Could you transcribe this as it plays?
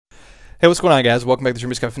Hey, what's going on, guys? Welcome back to the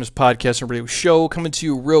Jimmy Scott Fitness Podcast and Radio Show. Coming to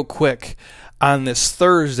you real quick on this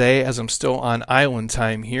Thursday, as I'm still on island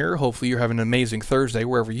time here. Hopefully, you're having an amazing Thursday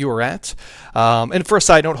wherever you are at. And for a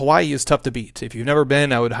side note, Hawaii is tough to beat. If you've never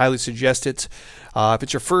been, I would highly suggest it. If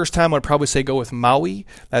it's your first time, I'd probably say go with Maui.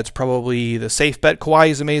 That's probably the safe bet. Kauai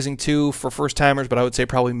is amazing too for first timers, but I would say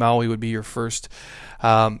probably Maui would be your first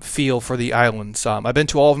feel for the islands. I've been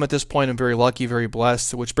to all of them at this point. I'm very lucky, very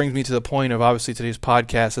blessed, which brings me to the point of obviously today's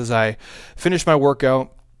podcast. As I finish my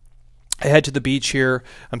workout, I head to the beach here.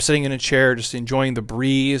 I'm sitting in a chair just enjoying the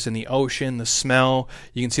breeze and the ocean, the smell.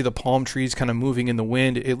 You can see the palm trees kind of moving in the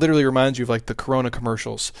wind. It literally reminds you of like the Corona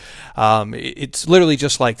commercials. It's literally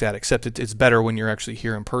just like that, except it's better when you're actually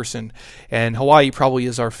here in person. And Hawaii probably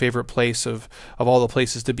is our favorite place of all the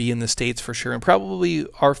places to be in the States for sure, and probably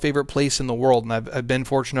our favorite place in the world. And I've been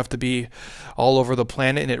fortunate enough to be all over the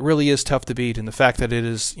planet, and it really is tough to beat. And the fact that it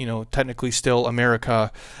is, technically still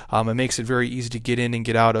America, it makes it very easy to get in and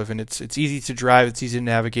get out of, and it's easy to drive, it's easy to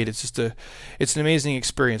navigate. It's an amazing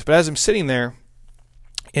experience. But as I'm sitting there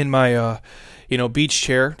in my beach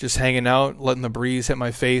chair, just hanging out, letting the breeze hit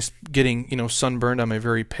my face, getting sunburned on my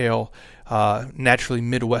very pale, naturally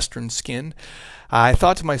Midwestern skin, I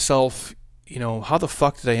thought to myself, how the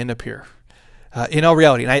fuck did I end up here? In all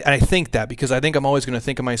reality, and I think that because I think I'm always going to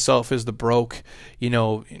think of myself as the broke,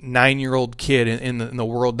 9-year-old kid in the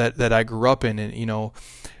world that I grew up in, and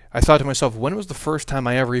I thought to myself, when was the first time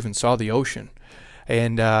I ever even saw the ocean?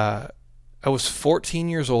 And I was 14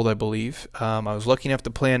 years old, I believe. I was lucky enough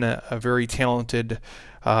to play on a very talented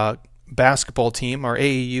basketball team. Our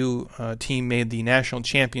AAU team made the national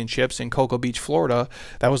championships in Cocoa Beach, Florida.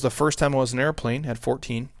 That was the first time I was in an airplane at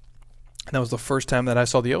 14. And that was the first time that I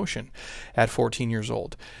saw the ocean at 14 years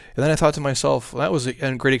old. And then I thought to myself, well, that was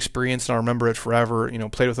a great experience, and I'll remember it forever.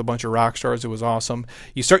 Played with a bunch of rock stars. It was awesome.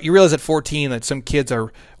 You realize at 14 that some kids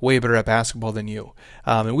are way better at basketball than you.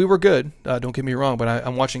 And we were good, don't get me wrong, but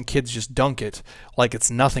I'm watching kids just dunk it like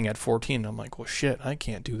it's nothing at 14. And I'm like, well, shit, I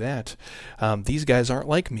can't do that. These guys aren't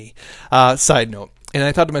like me. Side note. And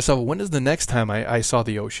I thought to myself, when is the next time I saw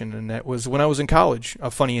the ocean? And that was when I was in college,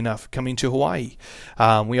 funny enough, coming to Hawaii.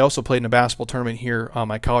 We also played in a basketball tournament here.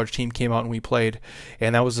 My college team came out and we played.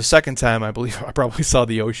 And that was the second time, I believe, I probably saw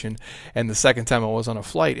the ocean. And the second time I was on a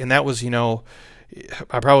flight. And that was,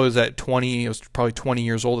 I probably was at 20. I was probably 20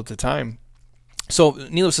 years old at the time. So,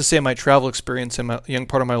 needless to say, my travel experience in my young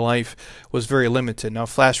part of my life was very limited. Now,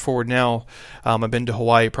 flash forward now, I've been to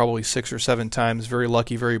Hawaii probably 6 or 7 times. Very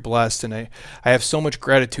lucky, very blessed, and I have so much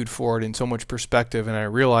gratitude for it and so much perspective. And I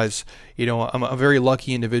realize, I'm a very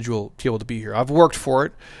lucky individual to be able to be here. I've worked for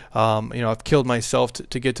it. I've killed myself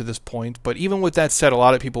to get to this point. But even with that said, a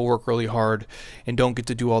lot of people work really hard and don't get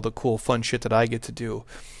to do all the cool, fun shit that I get to do.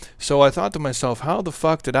 So I thought to myself, how the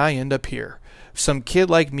fuck did I end up here? Some kid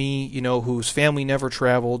like me, whose family never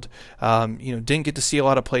traveled, didn't get to see a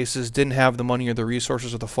lot of places, didn't have the money or the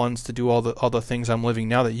resources or the funds to do all the things I'm living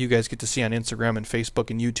now that you guys get to see on Instagram and Facebook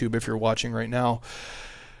and YouTube if you're watching right now.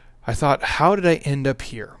 I thought, how did I end up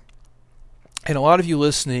here? And a lot of you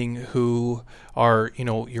listening who are,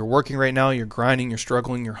 you're working right now, you're grinding, you're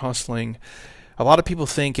struggling, you're hustling. A lot of people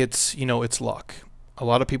think it's luck. A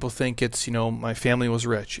lot of people think it's, my family was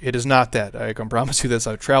rich. It is not that. I can promise you this.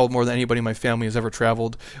 I've traveled more than anybody in my family has ever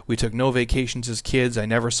traveled. We took no vacations as kids. I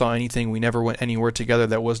never saw anything. We never went anywhere together.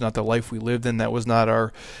 That was not the life we lived in. That was not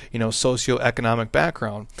our, socioeconomic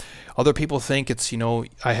background. Other people think it's,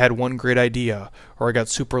 I had one great idea, or I got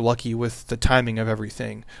super lucky with the timing of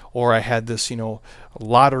everything, or I had this,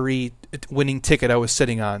 lottery winning ticket I was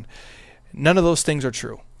sitting on. None of those things are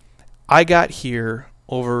true. I got here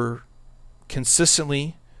over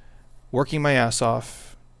consistently working my ass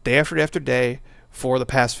off day after day after day for the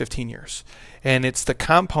past 15 years. And it's the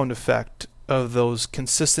compound effect of those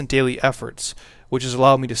consistent daily efforts which has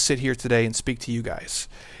allowed me to sit here today and speak to you guys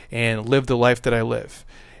and live the life that I live.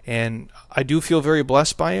 And I do feel very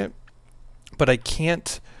blessed by it, but I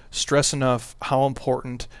can't stress enough how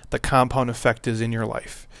important the compound effect is in your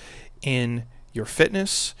life, in your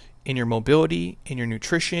fitness, in your mobility, in your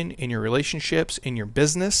nutrition, in your relationships, in your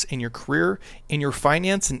business, in your career, in your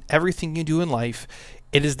finance, and everything you do in life.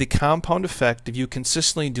 It is the compound effect of you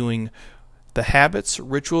consistently doing the habits,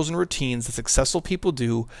 rituals, and routines that successful people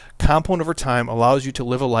do. Compound over time allows you to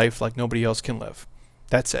live a life like nobody else can live.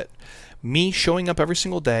 That's it. Me showing up every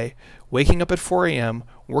single day, waking up at 4 a.m.,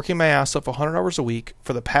 working my ass off 100 hours a week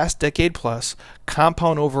for the past decade plus,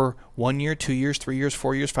 compound over 1 year, 2 years, 3 years,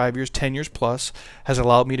 4 years, 5 years, 10 years plus, has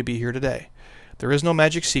allowed me to be here today. There is no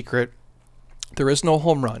magic secret. There is no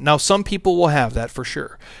home run. Now, some people will have that for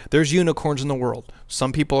sure. There's unicorns in the world.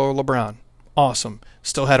 Some people are LeBron. Awesome.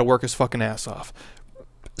 Still had to work his fucking ass off.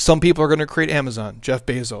 Some people are going to create Amazon. Jeff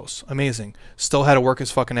Bezos, amazing. Still had to work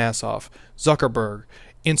his fucking ass off. Zuckerberg,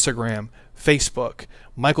 Instagram, Facebook,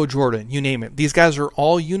 Michael Jordan, you name it. These guys are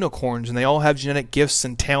all unicorns, and they all have genetic gifts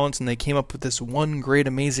and talents, and they came up with this one great,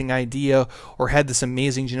 amazing idea or had this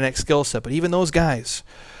amazing genetic skill set. But even those guys,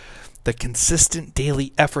 the consistent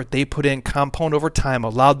daily effort they put in compound over time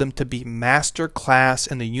allowed them to be master class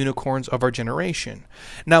in the unicorns of our generation.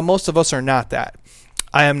 Now, most of us are not that.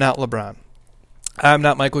 I am not LeBron. I'm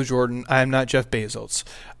not Michael Jordan. I'm not Jeff Bezos.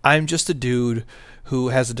 I'm just a dude who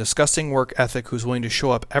has a disgusting work ethic, who's willing to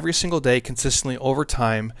show up every single day consistently over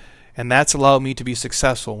time, and that's allowed me to be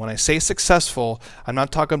successful. When I say successful, I'm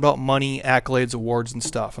not talking about money, accolades, awards, and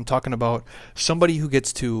stuff. I'm talking about somebody who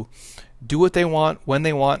gets to do what they want, when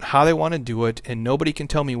they want, how they want to do it, and nobody can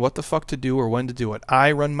tell me what the fuck to do or when to do it.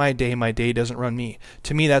 I run my day doesn't run me.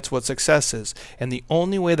 To me, that's what success is. And the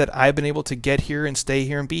only way that I've been able to get here and stay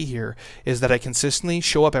here and be here is that I consistently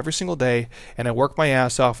show up every single day, and I work my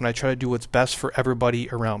ass off, and I try to do what's best for everybody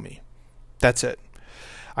around me. That's it.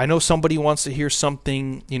 I know somebody wants to hear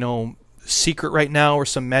something, secret right now or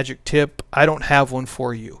some magic tip. I don't have one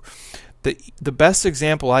for you. The best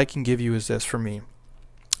example I can give you is this for me.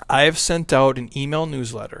 I have sent out an email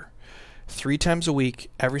newsletter 3 times a week,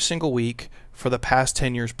 every single week, for the past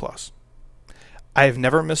 10 years plus. I have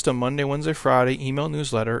never missed a Monday, Wednesday, Friday email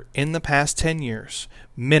newsletter in the past 10 years,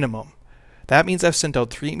 minimum. That means I've sent out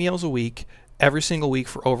 3 emails a week, every single week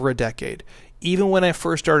for over a decade. Even when I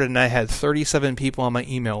first started and I had 37 people on my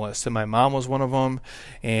email list, and my mom was one of them,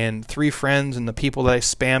 and 3 friends, and the people that I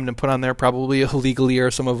spammed and put on there probably illegally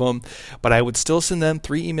are some of them, but I would still send them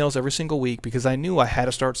 3 emails every single week because I knew I had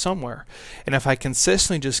to start somewhere. And if I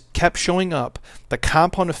consistently just kept showing up, the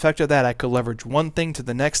compound effect of that, I could leverage one thing to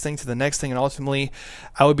the next thing to the next thing, and ultimately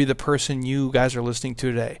I would be the person you guys are listening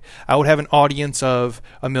to today. I would have an audience of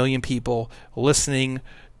 1 million people listening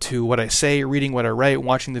to what I say, reading what I write,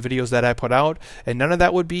 watching the videos that I put out, and none of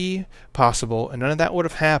that would be possible, and none of that would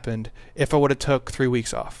have happened if I would have took 3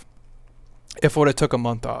 weeks off, if I would have took a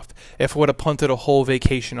month off, if I would have punted a whole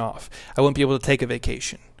vacation off. I wouldn't be able to take a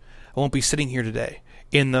vacation. I won't be sitting here today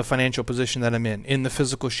in the financial position that I'm in the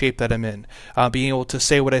physical shape that I'm in, being able to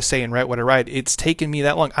say what I say and write what I write. It's taken me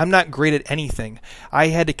that long. I'm not great at anything. I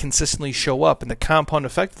had to consistently show up, and the compound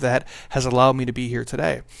effect of that has allowed me to be here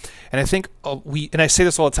today. And I think and I say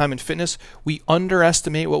this all the time in fitness, we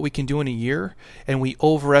underestimate what we can do in a year, and we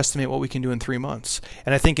overestimate what we can do in 3 months.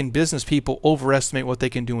 And I think in business, people overestimate what they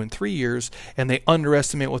can do in 3 years, and they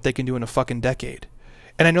underestimate what they can do in a fucking decade.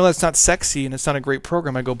 And I know that's not sexy, and it's not a great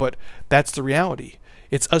program. I go, but that's the reality.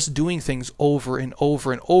 It's us doing things over and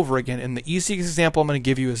over and over again. And the easiest example I'm going to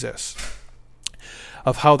give you is this,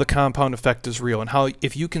 of how the compound effect is real, and how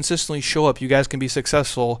if you consistently show up, you guys can be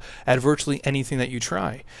successful at virtually anything that you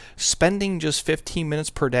try. Spending just 15 minutes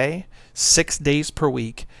per day, 6 days per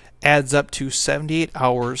week, adds up to 78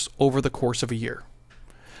 hours over the course of a year.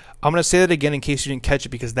 I'm going to say that again in case you didn't catch it,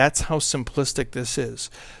 because that's how simplistic this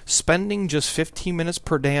is. Spending just 15 minutes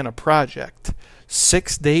per day on a project,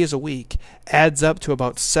 6 days a week, adds up to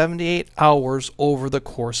about 78 hours over the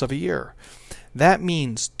course of a year. That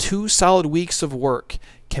means 2 solid weeks of work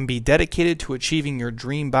can be dedicated to achieving your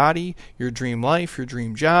dream body, your dream life, your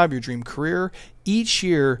dream job, your dream career each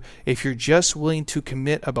year if you're just willing to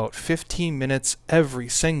commit about 15 minutes every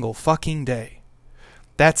single fucking day.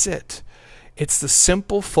 That's it. It's the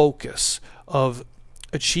simple focus of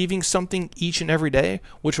achieving something each and every day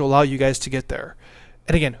which will allow you guys to get there.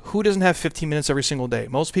 And again, who doesn't have 15 minutes every single day?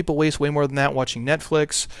 Most people waste way more than that watching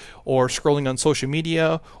Netflix or scrolling on social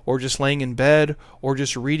media or just laying in bed or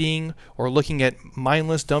just reading or looking at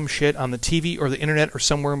mindless dumb shit on the TV or the internet or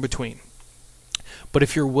somewhere in between. But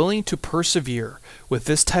if you're willing to persevere with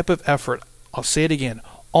this type of effort, I'll say it again,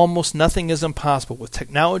 almost nothing is impossible with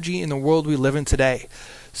technology in the world we live in today.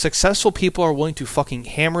 Successful people are willing to fucking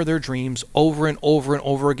hammer their dreams over and over and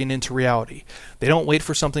over again into reality. They don't wait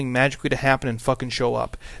for something magically to happen and fucking show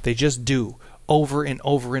up. They just do, over and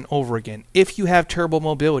over and over again. If you have terrible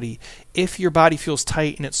mobility, if your body feels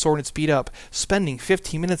tight and it's sore and it's beat up, spending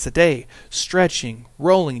 15 minutes a day stretching,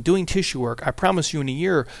 rolling, doing tissue work, I promise you in a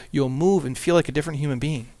year, you'll move and feel like a different human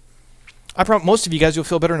being. I promise most of you guys, you'll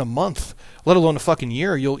feel better in a month, let alone a fucking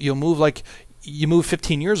year. You'll move like you moved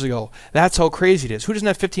 15 years ago. That's how crazy it is. Who doesn't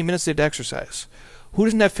have 15 minutes a day to exercise? Who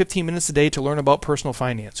doesn't have 15 minutes a day to learn about personal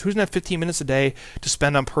finance? Who doesn't have 15 minutes a day to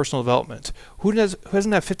spend on personal development? Who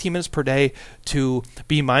doesn't have 15 minutes per day to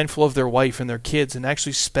be mindful of their wife and their kids and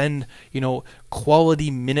actually spend,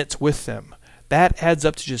 quality minutes with them? That adds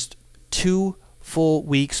up to just 2 full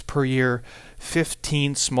weeks per year,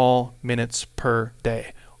 15 small minutes per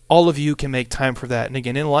day. All of you can make time for that. And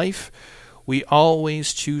again, in life, We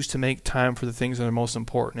always choose to make time for the things that are most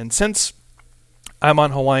important. And since I'm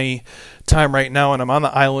on Hawaii time right now, and I'm on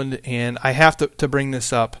the island, and I have to bring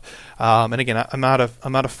this up. And again, I'm not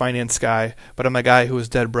a finance guy, but I'm a guy who was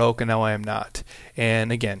dead broke, and now I am not.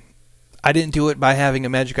 And again, I didn't do it by having a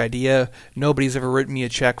magic idea. Nobody's ever written me a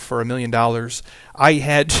check for $1 million. I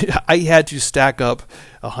had to stack up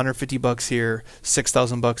 $150 here,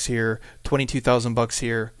 $6,000 here, $22,000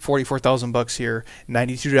 here, $44,000 here,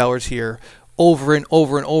 $92 here, over and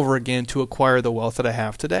over and over again to acquire the wealth that I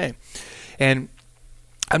have today. And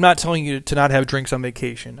I'm not telling you to not have drinks on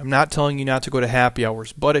vacation. I'm not telling you not to go to happy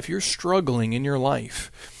hours. But if you're struggling in your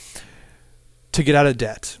life to get out of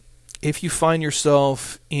debt, if you find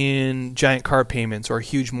yourself in giant car payments or a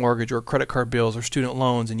huge mortgage or credit card bills or student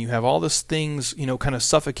loans, and you have all these things, kind of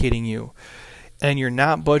suffocating you, and you're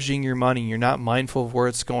not budgeting your money, you're not mindful of where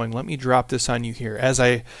it's going, let me drop this on you here. As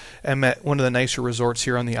I am at one of the nicer resorts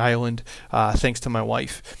here on the island, thanks to my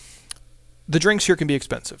wife. The drinks here can be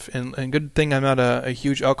expensive, and good thing I'm not a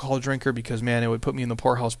huge alcohol drinker, because, man, it would put me in the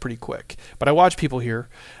poorhouse pretty quick. But I watch people here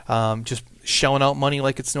just shelling out money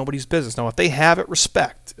like it's nobody's business. Now, if they have it,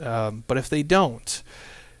 respect. But if they don't,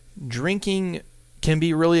 drinking can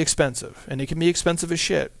be really expensive, and it can be expensive as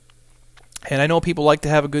shit. And I know people like to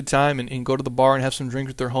have a good time and go to the bar and have some drinks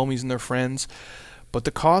with their homies and their friends. But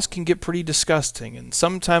the cost can get pretty disgusting. And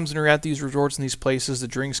sometimes when you're at these resorts and these places, the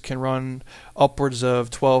drinks can run upwards of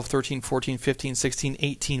 $12, $13, $14, $15,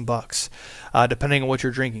 $16, $18, depending on what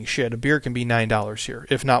you're drinking. Shit, a beer can be $9 here,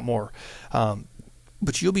 if not more.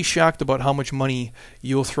 But you'll be shocked about how much money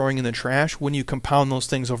you're throwing in the trash when you compound those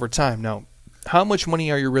things over time. Now, how much money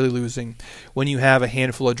are you really losing when you have a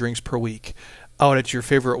handful of drinks per week out at your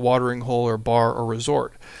favorite watering hole or bar or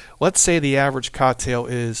resort? Let's say the average cocktail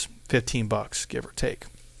is $15, give or take.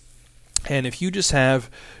 And if you just have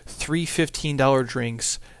 3 $15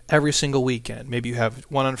 drinks every single weekend, maybe you have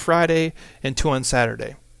one on Friday and 2 on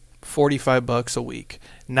Saturday, $45 a week.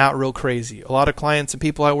 Not real crazy. A lot of clients and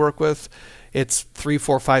people I work with, it's 3,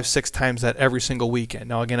 4, 5, 6 times that every single weekend.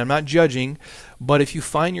 Now, again, I'm not judging, but if you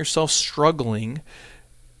find yourself struggling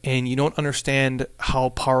and you don't understand how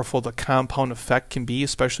powerful the compound effect can be,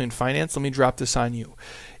 especially in finance, let me drop this on you.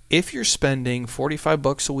 If you're spending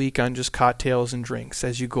 $45 a week on just cocktails and drinks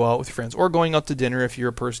as you go out with friends, or going out to dinner if you're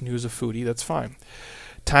a person who's a foodie, that's fine,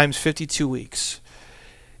 times 52 weeks.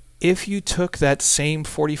 If you took that same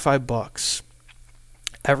 $45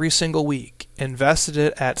 every single week, invested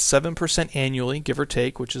it at 7% annually, give or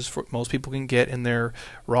take, which is what most people can get in their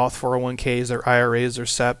Roth 401ks, their IRAs, their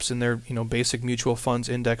SEPs, and their basic mutual funds,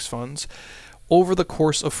 index funds, over the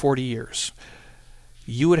course of 40 years,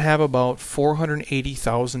 you would have about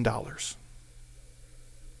 $480,000.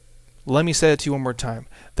 Let me say it to you one more time.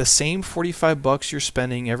 The same $45 you're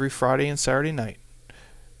spending every Friday and Saturday night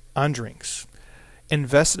on drinks,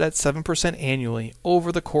 invested at 7% annually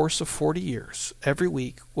over the course of 40 years, every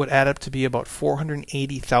week, would add up to be about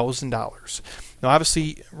 $480,000. Now,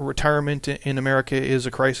 obviously, retirement in America is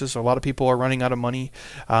a crisis. A lot of people are running out of money.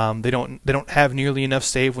 They don't have nearly enough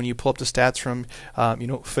saved. When you pull up the stats from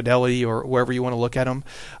Fidelity or wherever you want to look at them,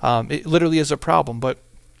 it literally is a problem. But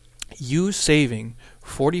you saving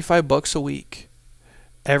 $45 a week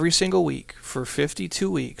every single week for 52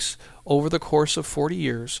 weeks over the course of 40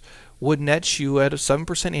 years would net you at a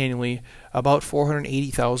 7% annually about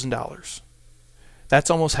 $480,000. That's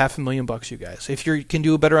almost $500,000, you guys. If you can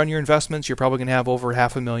do better on your investments, you're probably going to have over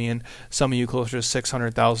 $500,000. Some of you closer to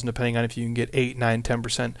 $600,000, depending on if you can get 8, 9,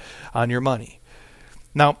 10% on your money.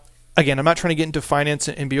 Now, again, I'm not trying to get into finance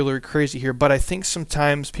and be really crazy here, but I think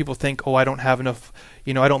sometimes people think, I don't have enough,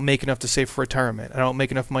 I don't make enough to save for retirement. I don't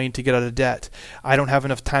make enough money to get out of debt. I don't have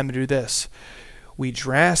enough time to do this. We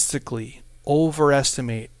drastically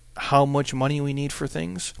overestimate how much money we need for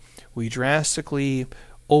things. We drastically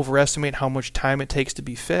overestimate how much time it takes to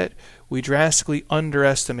be fit. We drastically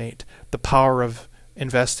underestimate the power of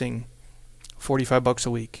investing $45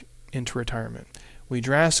 a week into retirement. We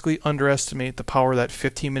drastically underestimate the power that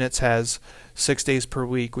 15 minutes has 6 days per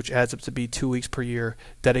week, which adds up to be 2 weeks per year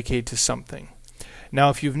dedicated to something. Now,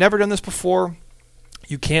 if you've never done this before,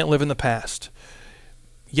 you can't live in the past.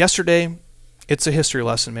 Yesterday, it's a history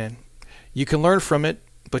lesson, man. You can learn from it,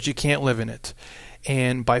 but you can't live in it.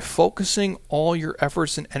 And by focusing all your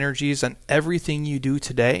efforts and energies on everything you do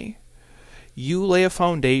today, you lay a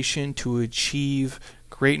foundation to achieve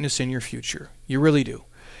greatness in your future. You really do.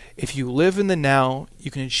 If you live in the now,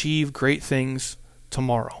 you can achieve great things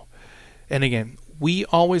tomorrow. And again, we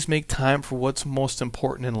always make time for what's most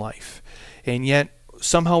important in life. And yet,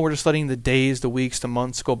 somehow we're just letting the days, the weeks, the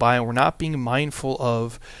months go by, and we're not being mindful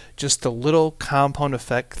of just the little compound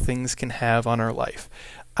effect things can have on our life.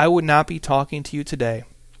 I would not be talking to you today,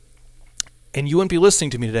 and you wouldn't be listening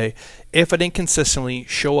to me today if I didn't consistently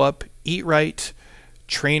show up, eat right,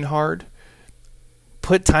 train hard,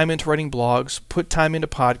 put time into writing blogs, put time into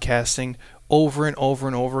podcasting over and over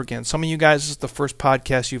and over again. Some of you guys, this is the first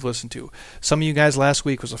podcast you've listened to. Some of you guys last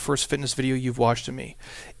week was the first fitness video you've watched of me.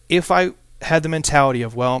 If I had the mentality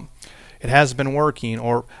of, well, it hasn't been working,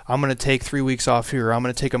 or I'm going to take 3 weeks off here, or I'm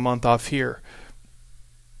going to take a month off here,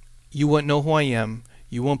 you wouldn't know who I am.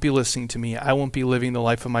 You won't be listening to me. I won't be living the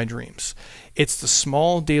life of my dreams. It's the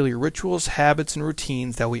small daily rituals, habits, and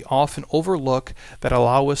routines that we often overlook that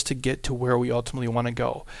allow us to get to where we ultimately want to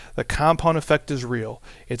go. The compound effect is real.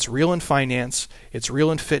 It's real in finance. It's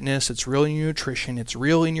real in fitness. It's real in your nutrition. It's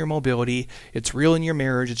real in your mobility. It's real in your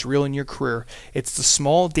marriage. It's real in your career. It's the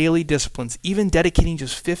small daily disciplines. Even dedicating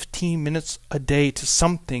just 15 minutes a day to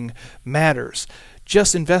something matters.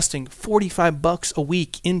 Just investing $45 a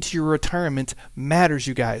week into your retirement matters,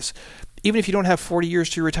 you guys. Even if you don't have 40 years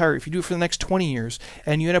to retire, if you do it for the next 20 years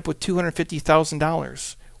and you end up with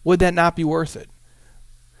 $250,000, would that not be worth it?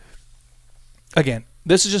 Again,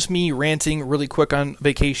 this is just me ranting really quick on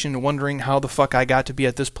vacation, wondering how the fuck I got to be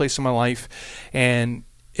at this place in my life. And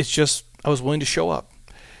it's just, I was willing to show up.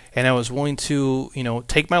 And I was willing to,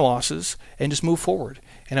 take my losses and just move forward.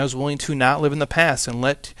 And I was willing to not live in the past and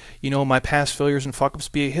let, my past failures and fuck-ups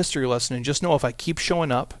be a history lesson. And just know if I keep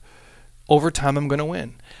showing up, over time I'm going to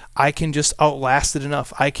win. I can just outlast it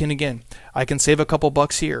enough. I can save a couple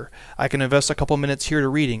bucks here. I can invest a couple minutes here to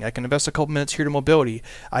reading. I can invest a couple minutes here to mobility.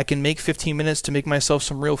 I can make 15 minutes to make myself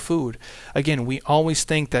some real food. Again, we always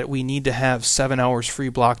think that we need to have 7 hours free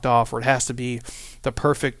blocked off, or it has to be the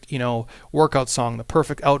perfect, workout song, the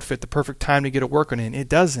perfect outfit, the perfect time to get a workout in. It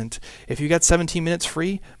doesn't. If you got 17 minutes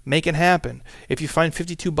free, make it happen. If you find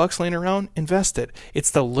 $52 laying around, invest it.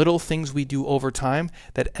 It's the little things we do over time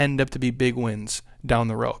that end up to be big wins down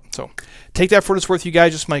the road. So take that for what it's worth, you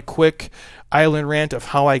guys. Just my quick island rant of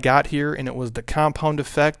how I got here, and it was the compound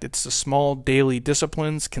effect. It's the small daily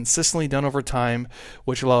disciplines consistently done over time,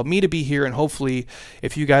 which allowed me to be here. And hopefully,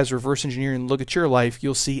 if you guys reverse engineer and look at your life,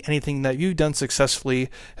 you'll see anything that you've done successfully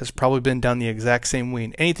has probably been done the exact same way.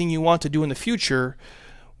 And anything you want to do in the future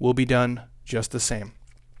will be done just the same.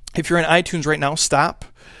 If you're on iTunes right now, stop.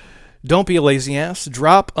 Don't be a lazy ass.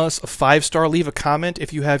 Drop us a 5-star. Leave a comment.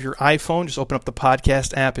 If you have your iPhone, just open up the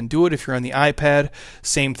podcast app and do it. If you're on the iPad,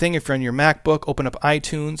 same thing. If you're on your MacBook, open up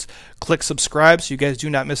iTunes. Click subscribe so you guys do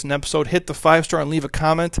not miss an episode. Hit the 5-star and leave a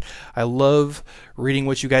comment. I love reading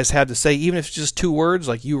what you guys have to say, even if it's just 2 words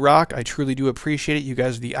like "you rock." I truly do appreciate it. You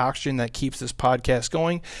guys are the oxygen that keeps this podcast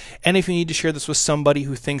going. And if you need to share this with somebody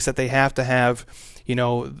who thinks that they have to have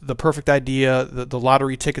the perfect idea, the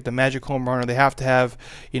lottery ticket, the magic home run, or they have to have,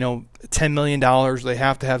 $10 million, they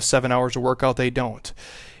have to have 7 hours of workout, they don't.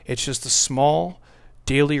 It's just the small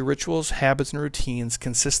daily rituals, habits, and routines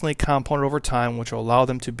consistently compounded over time, which will allow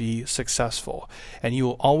them to be successful. And you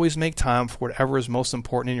will always make time for whatever is most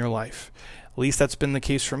important in your life. At least that's been the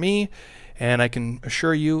case for me, and I can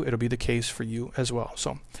assure you it'll be the case for you as well.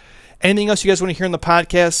 So anything else you guys want to hear in the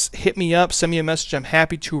podcast, hit me up, send me a message. I'm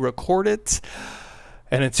happy to record it.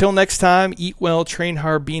 And until next time, eat well, train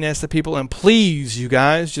hard, be nice to people, and please, you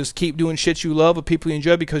guys, just keep doing shit you love with people you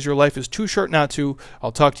enjoy, because your life is too short not to.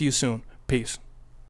 I'll talk to you soon. Peace.